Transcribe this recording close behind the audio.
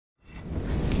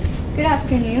Good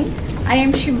afternoon. I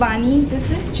am Shivani.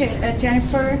 This is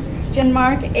Jennifer,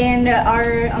 Genmark, and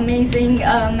our amazing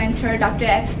mentor, Dr.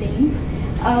 Epstein.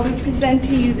 We present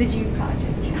to you the G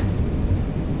project.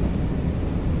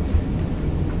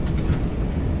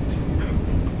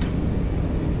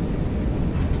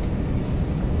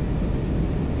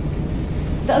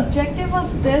 The objective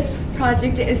of this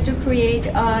project is to create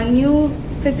new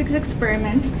physics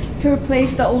experiments to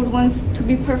replace the old ones to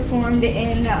be performed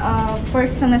in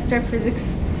first semester physics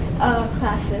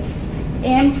classes,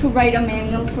 and to write a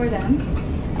manual for them.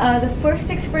 The first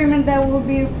experiment that we'll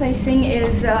be replacing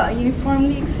is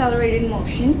uniformly accelerated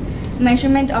motion,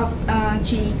 measurement of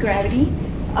G, gravity.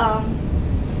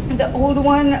 The old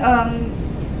one,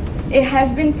 it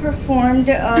has been performed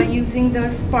using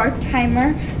the spark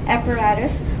timer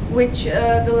apparatus, which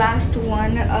the last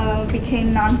one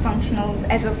became non-functional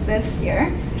as of this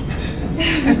year.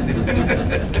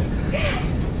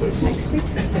 Next, please.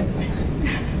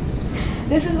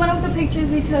 This is one of the pictures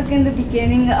we took in the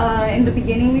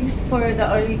beginning weeks for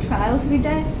the early trials we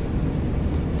did.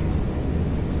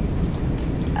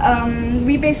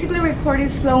 We basically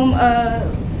recorded slow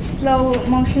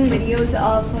motion videos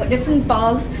of different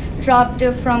balls dropped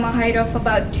from a height of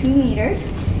about 2 meters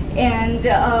and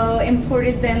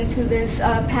imported them to this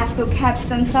Pascal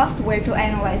Capstone software to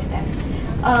analyze them.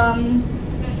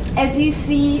 As you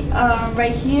see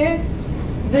right here,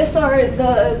 these are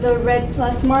the red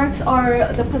plus marks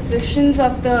are the positions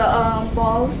of the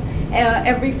balls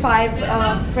every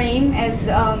 5 frame as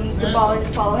the ball is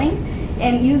falling.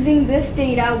 And using this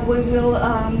data,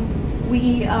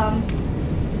 we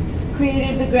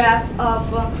created the graph of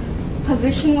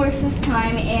position versus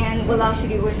time and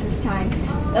velocity versus time.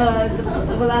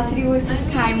 The velocity versus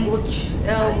time will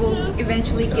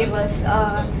eventually give us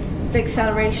the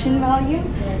acceleration value.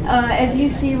 As you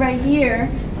see right here,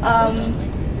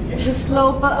 the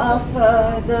slope of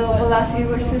the velocity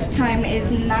versus time is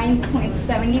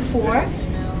 9.74.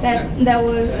 That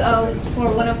was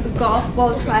for one of the golf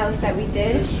ball trials that we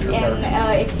did, and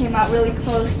it came out really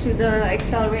close to the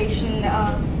acceleration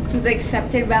to the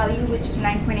accepted value, which is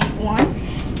 9.81.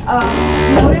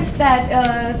 Notice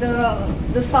that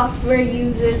the software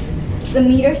uses the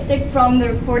meter stick from the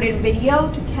recorded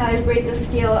video to calibrate the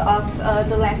scale of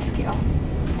the length scale.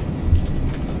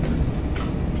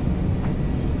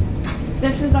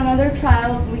 This is another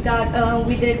trial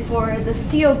we did for the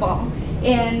steel ball,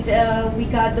 and we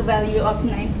got the value of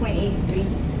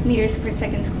 9.83 meters per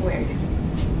second squared.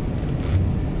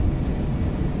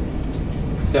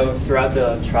 So throughout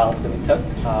the trials that we took,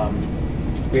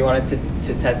 we wanted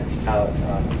to test out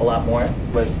a lot more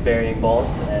with varying balls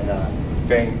and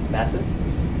varying masses.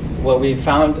 What we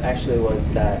found actually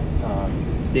was that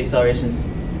the accelerations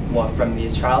from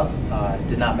these trials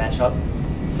did not match up.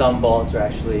 Some balls were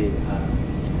actually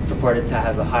purported to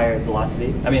have a higher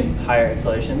higher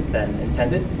acceleration than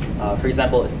intended. For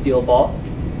example, a steel ball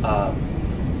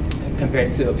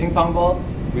compared to a ping pong ball,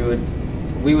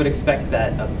 we would expect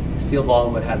that a steel ball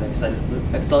would have an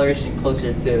acceleration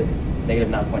closer to negative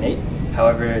 9.8.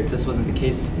 However, this wasn't the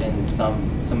case in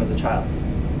some of the trials.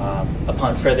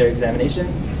 Upon further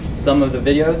examination, some of the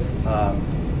videos,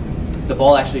 the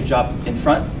ball actually dropped in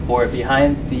front or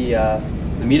behind the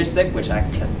meter stick, which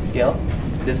acts as the scale.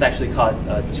 This actually caused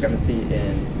a discrepancy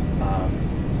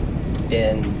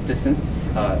in distance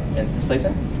and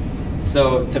displacement.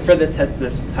 So to further test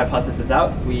this hypothesis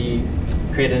out, we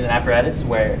created an apparatus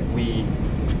where we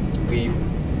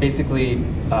basically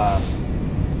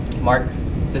marked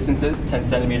distances, 10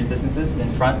 centimeter distances in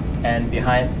front and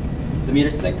behind the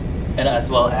meter stick, and as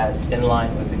well as in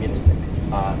line with the meter stick,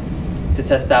 to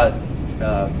test out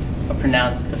a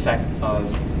pronounced effect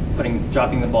of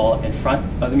dropping the ball in front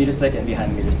of the meter stick and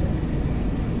behind the meter stick.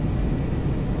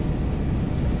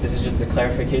 This is just a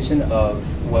clarification of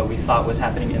what we thought was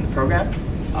happening in the program.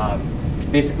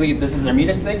 Basically, this is our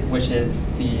meter stick, which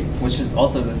is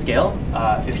also the scale.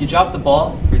 If you drop the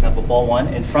ball, for example, ball 1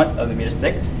 in front of the meter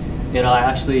stick, it'll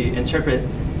actually interpret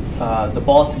the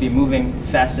ball to be moving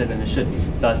faster than it should be,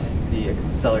 thus the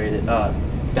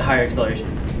higher acceleration.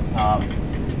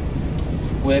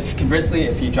 Conversely,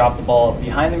 if you drop the ball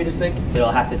behind the meter stick,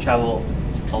 it'll have to travel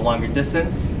a longer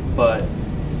distance. But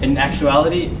in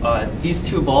actuality, these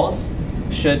two balls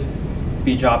should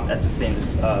be dropped at the same,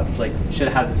 should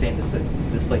have the same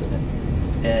displacement.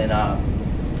 In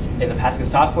the Pascal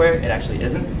software, it actually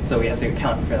isn't, so we have to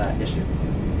account for that issue.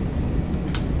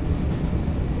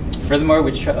 Furthermore,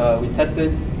 we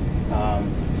tested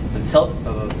the tilt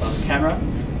of the camera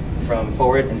from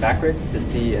forward and backwards to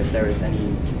see if there was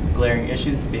any glaring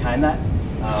issues behind that.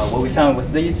 What we found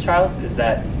with these trials is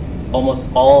that almost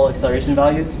all acceleration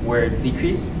values were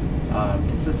decreased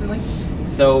consistently.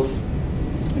 So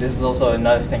this is also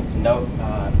another thing to note,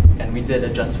 and we did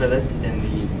adjust for this in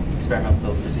the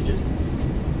experimental procedures.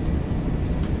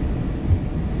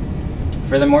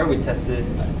 Furthermore, we tested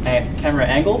camera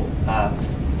angle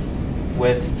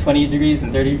with 20 degrees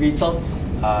and 30 degree tilts.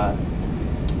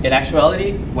 In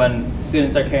actuality, when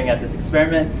students are carrying out this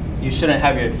experiment, you shouldn't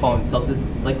have your phone tilted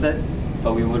like this,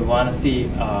 but we would want to see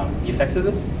the effects of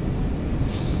this.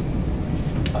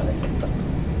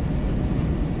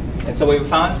 And so what we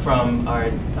found from our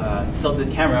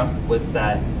tilted camera was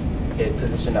that it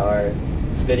positioned our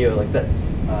video like this.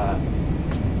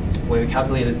 When we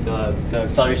calculated the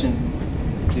acceleration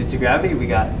due to gravity, we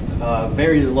got a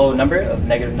very low number of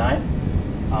 -9.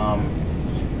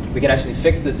 We could actually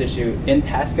fix this issue in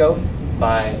Pasco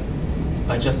by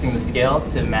adjusting the scale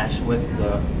to match with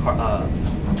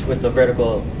the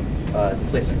vertical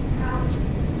displacement.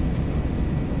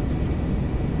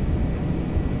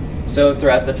 So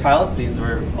throughout the trials, these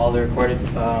were all the recorded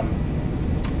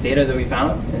data that we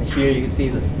found. And here you can see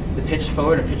the pitch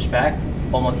forward and pitch back.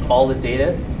 Almost all the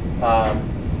data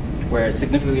were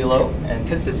significantly low and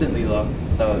consistently low.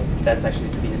 So that's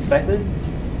actually to be expected.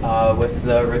 With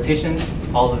the rotations,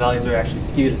 all the values are actually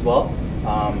skewed as well.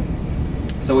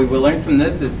 So what we learned from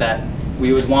this is that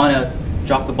we would want to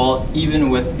drop the ball even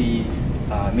with the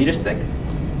meter stick.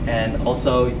 And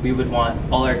also we would want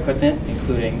all our equipment,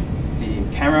 including the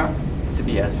camera, to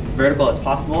be as vertical as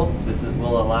possible. This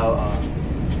will allow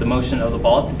the motion of the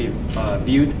ball to be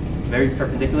viewed very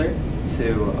perpendicular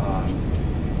to,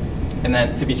 and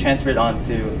then to be transferred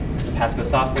onto the Pasco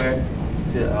software,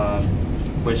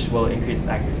 which will increase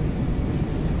accuracy.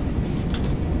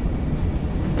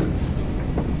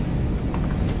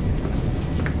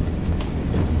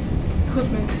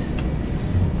 Equipment.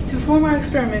 To perform our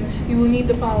experiment, you will need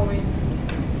the following: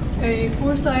 a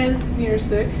 4-side meter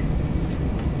stick,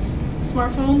 a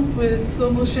smartphone with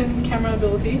slow motion camera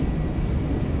ability,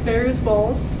 various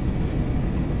balls,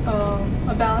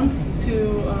 a balance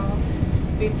to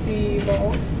make the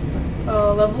balls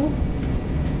level,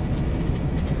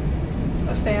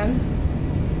 a stand,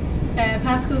 and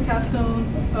Pascal Capstone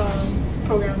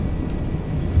program.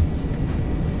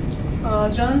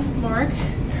 John Mark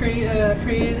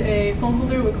created a phone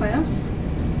holder with clamps.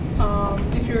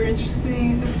 If you're interested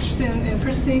in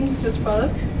purchasing this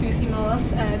product, please email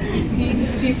us at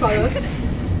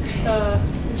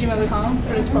cgproduct@gmail.com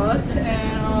for this product.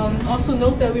 And also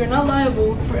note that we are not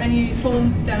liable for any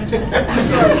phone damages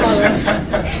used in our product.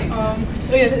 Oh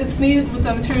yeah, it's made with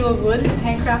the material of wood,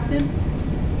 handcrafted.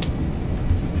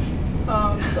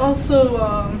 It's also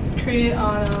created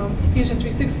on Fusion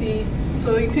 360,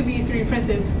 so it could be 3D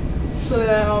printed, so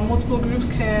that multiple groups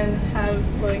can have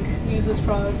use this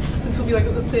product. Since it'll be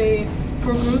let's say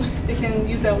 4 groups, they can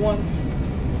use that once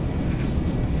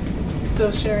instead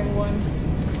of sharing one.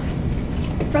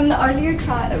 From the earlier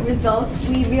results,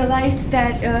 we realized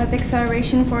that the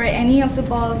acceleration for any of the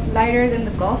balls lighter than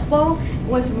the golf ball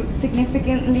was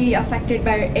significantly affected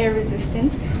by air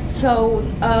resistance. So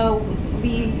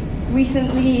we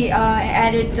recently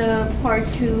added the part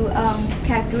to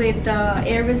calculate the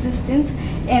air resistance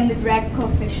and the drag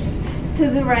coefficient. To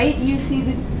the right, you see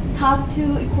the top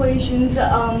 2 equations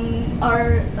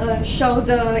show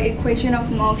the equation of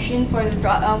motion for the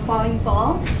falling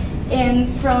ball. And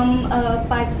from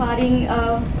by plotting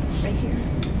right here,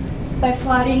 by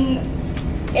plotting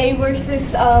A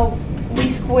versus V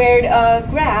squared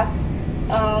graph,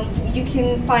 you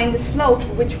can find the slope,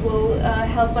 which will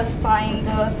help us find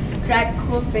the drag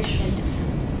coefficient.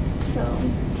 So,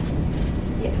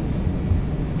 yeah.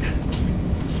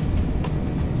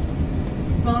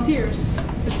 Volunteers.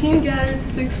 The team gathered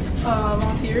 6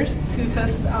 volunteers to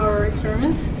test our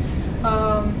experiment.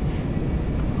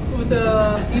 With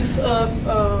the use of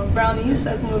brownies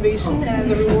as motivation and as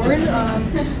a reward,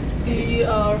 they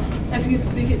are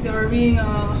reading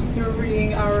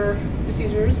our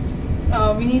procedures.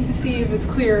 We need to see if it's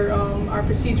clear, our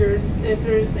procedures. If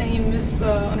there's any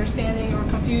misunderstanding or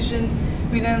confusion,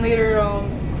 we then later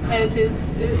edited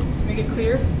it to make it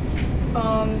clear.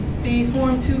 They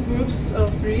formed 2 groups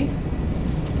of 3.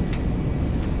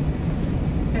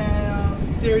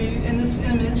 In this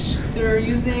image, they're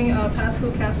using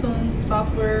Pascal Capstone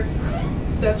software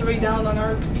that's already downloaded on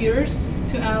our computers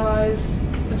to analyze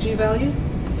the G-value.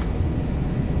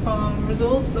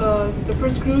 Results, the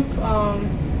first group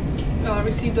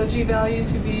received the G-value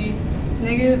to be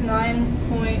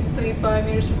 -9.75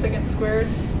 meters per second squared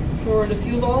for the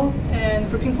seal ball, and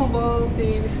for ping pong ball,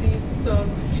 they received the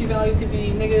G-value to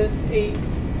be -8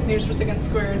 meters per second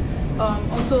squared.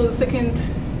 Also, the second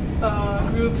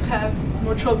group had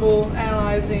more trouble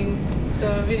analyzing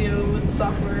the video with the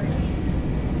software.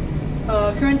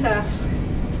 Current task.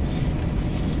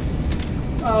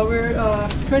 We're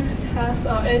current task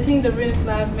editing the written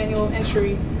lab manual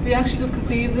entry. We actually just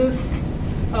completed this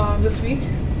this week.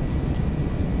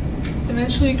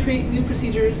 Eventually create new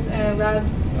procedures and lab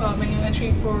manual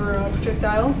entry for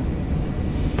projectile.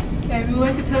 And we would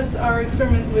like to test our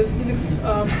experiment with physics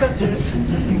professors.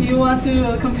 You want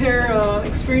to compare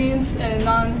experienced and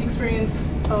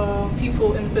non-experienced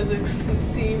people in physics to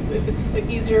see if it's like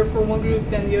easier for one group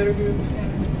than the other group.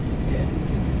 And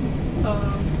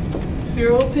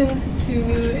we're open to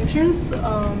new interns.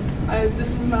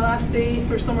 This is my last day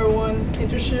for summer 1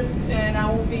 internship, and I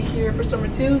won't be here for summer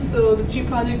 2. So the G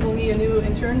project will need a new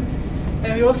intern,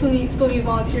 and we also still need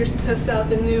volunteers to test out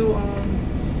the new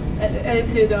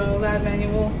edited lab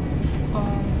manual.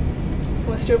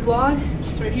 What's your blog?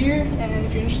 It's right here, and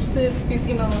if you're interested, please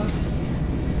email us.